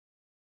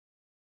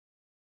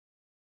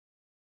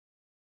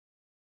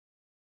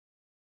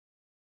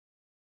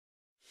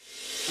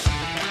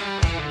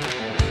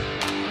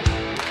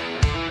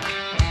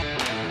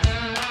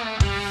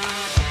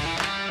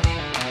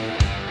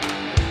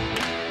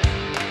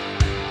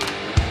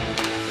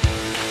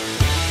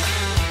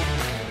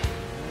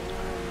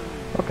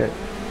Okay.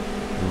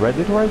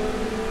 Ready to race?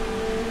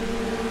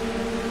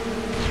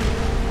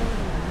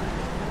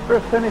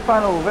 First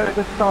semi-final, very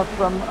good start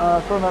from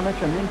Chrono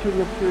Mission into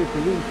the obscurity.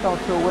 We start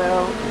so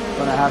well. It's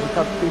gonna have a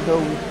top speed though.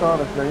 We start,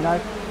 that's very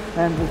nice.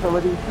 And there's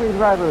already three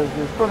drivers,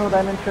 there's Chrono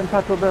Dimension,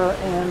 Patrolbear,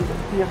 and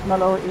CS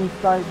Mallow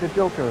inside the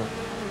Joker.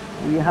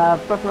 We have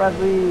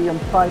Paparazzi on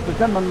side with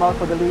Gunman Mark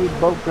for the lead,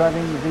 both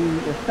driving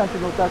the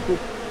Sentinel Classic.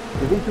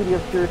 Is into the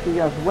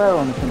obscurity as well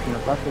on the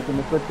Sentinel Classic in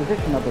the third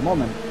position at the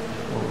moment.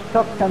 So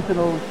top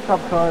Sentinels, top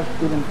cars,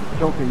 didn't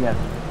Joker yet.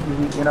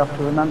 Easy enough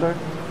to remember.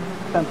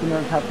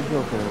 Sentinels have the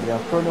Joker. We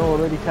have Chrono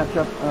already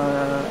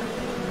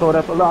caught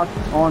up a lot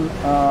on,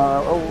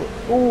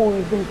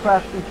 he's being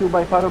crashed into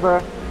by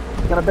Patrolbear.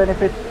 Gonna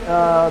benefit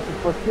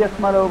for CS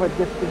Mallow that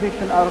gets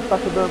position out of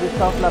Patrolbear with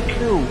South Lap 2.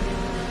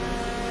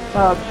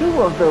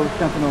 Two of those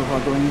Sentinels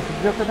are going into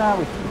Joker now.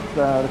 It's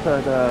the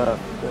third,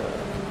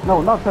 no,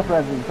 not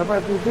Paparazzi.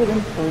 Paparazzi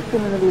didn't, so he's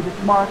still in the lead.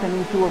 It's Mark and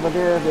E2 over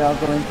there. They are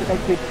going to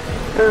exit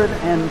third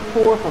and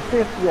fourth or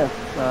fifth, yes.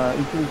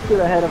 E2 is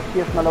still ahead of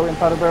CS Mallow and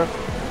Patrolbear.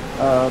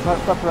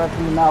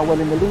 Paparazzi now well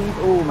in the lead.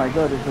 Oh my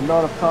god, there's a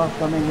lot of cars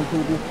coming into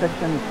this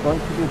section. It's going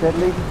to be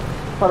deadly.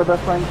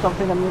 Patrolbear trying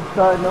something on the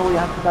inside. No, we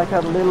have to back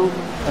out a little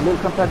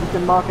contact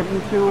between Mark and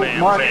E2.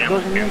 Mark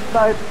goes on the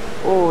inside.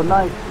 Oh,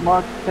 nice.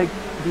 Mark takes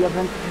the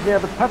advantage there,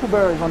 but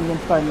Patrolbear is on the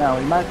inside now.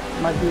 He might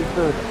be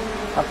third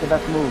after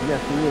that move.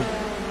 Yes, he is.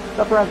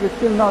 Paparazzi is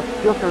still not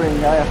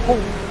jokering. I hope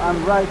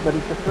I'm right, but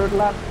it's the third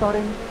lap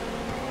starting.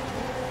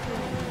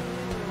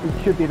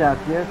 It should be that,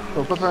 yes.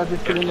 So Paparazzi is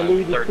still in the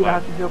lead. He still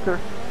has to joker.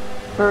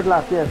 Third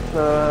lap, yes.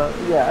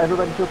 Yeah,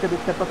 everybody jokered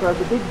except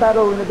Paparazzi. Big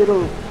battle in the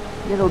middle,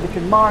 you know,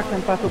 between Mark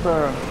and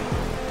Patrolbear.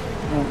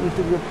 And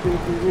into the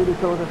obscurity really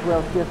close as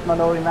well. CS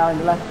Malloy now in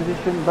the last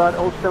position, but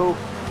also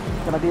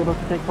going to be able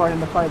to take part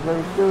in the fight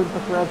very soon.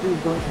 Paparazzi is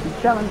going to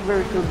be challenged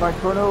very soon by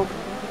Chrono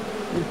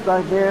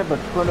inside there, but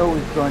Chrono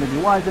is going to be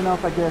wise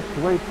enough, I guess,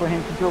 to wait for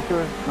him to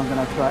joker. Not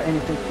going to try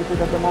anything stupid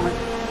at the moment.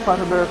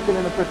 Patrolbear still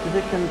in the first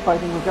position,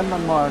 fighting with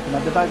Gunman Mark, and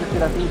at the back we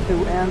still have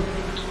E2 and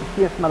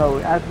CS Mallow.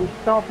 As we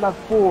start lap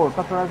 4,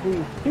 Paparazzi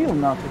is still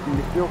not taking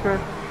this joker,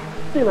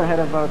 still ahead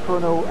of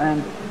Chrono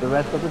and the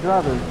rest of the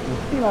drivers. We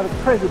still have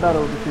a crazy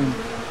battle between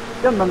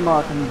Gunman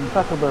Mark and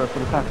Patrolbear for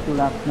the past 2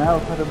 laps now.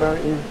 Patrolbear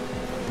is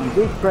on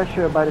big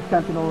pressure by the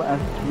Sentinel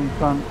as we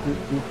come to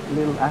this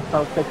little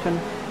asphalt section.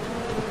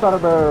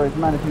 Patrolbear is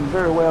managing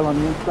very well on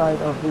the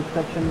inside of this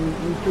section.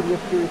 Into the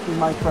obscurity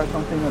might try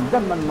something on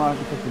Gunman Mark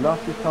because he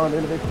lost his car a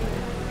little bit,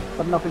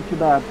 but nothing too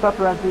bad.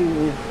 Paparazzi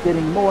is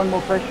getting more and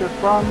more pressure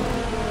from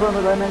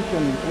Chrono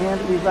Dimension, and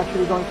he's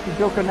actually going to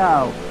joker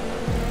now.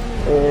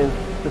 Is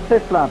the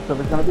 5th lap, so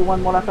there's going to be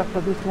one more lap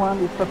after this one.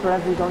 Is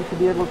Paparazzi going to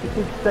be able to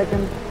keep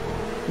second?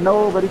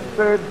 No, but it's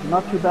third.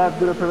 Not too bad.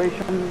 Good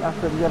operation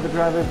after the other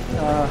drivers.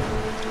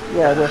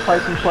 Yeah, they're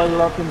fighting quite a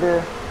lot in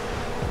there.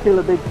 Still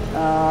a big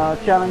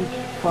challenge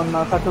from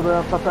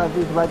Patrolbear. Paparazzi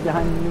is right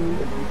behind me.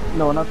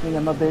 No, not me.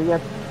 I'm not there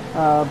yet.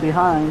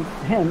 Behind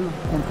him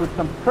and put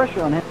some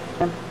pressure on him.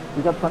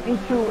 We got some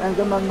E2 and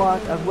Gunman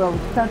Mark as well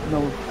as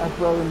Sentinels as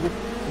well in this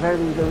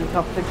very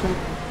tough section.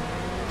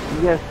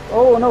 Yes.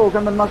 Oh no,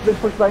 Gunman Mark been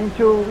pushed by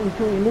E2.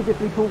 E2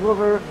 immediately pulls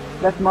over.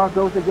 Let Mark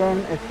goes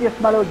again. CS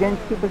Mallow gains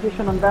 2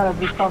 position on that as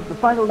we start the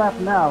final lap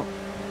now.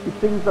 It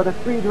seems that the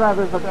 3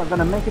 drivers that are going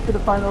to make it to the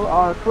final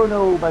are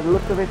Chrono by the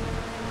looks of it,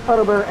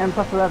 Patrolbear and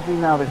Paparazzi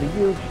now. There's a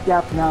huge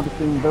gap now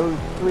between those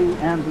 3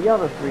 and the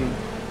other 3,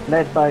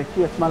 led by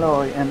CS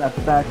Malloy, and at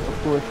the back,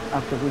 of course,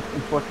 after this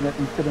unfortunate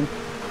incident,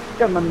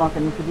 Gunman Mark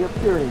into the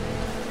obscurity.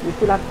 We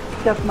still have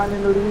Catman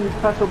in the lead,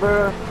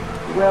 Patrolbear,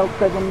 well,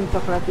 second.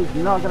 Paparazzi is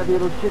not going to be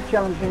able to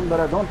challenge him, but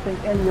I don't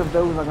think any of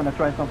those are going to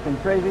try something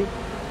crazy.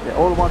 They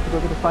all want to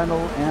go to the final,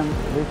 and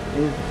this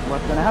is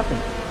what's going to happen.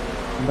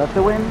 And that's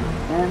a win,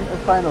 and a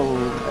final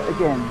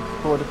again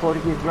for the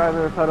Portuguese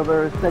driver.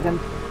 Patrolbear is second.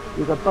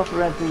 We got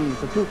Paparazzi,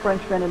 the 2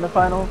 Frenchmen in the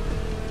final.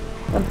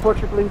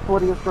 Unfortunately for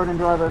the Australian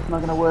driver, it's not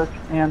going to work,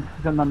 and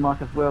Gunman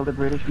Mark as well, the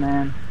British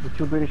man, the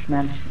 2 British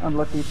men,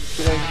 unlucky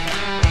today.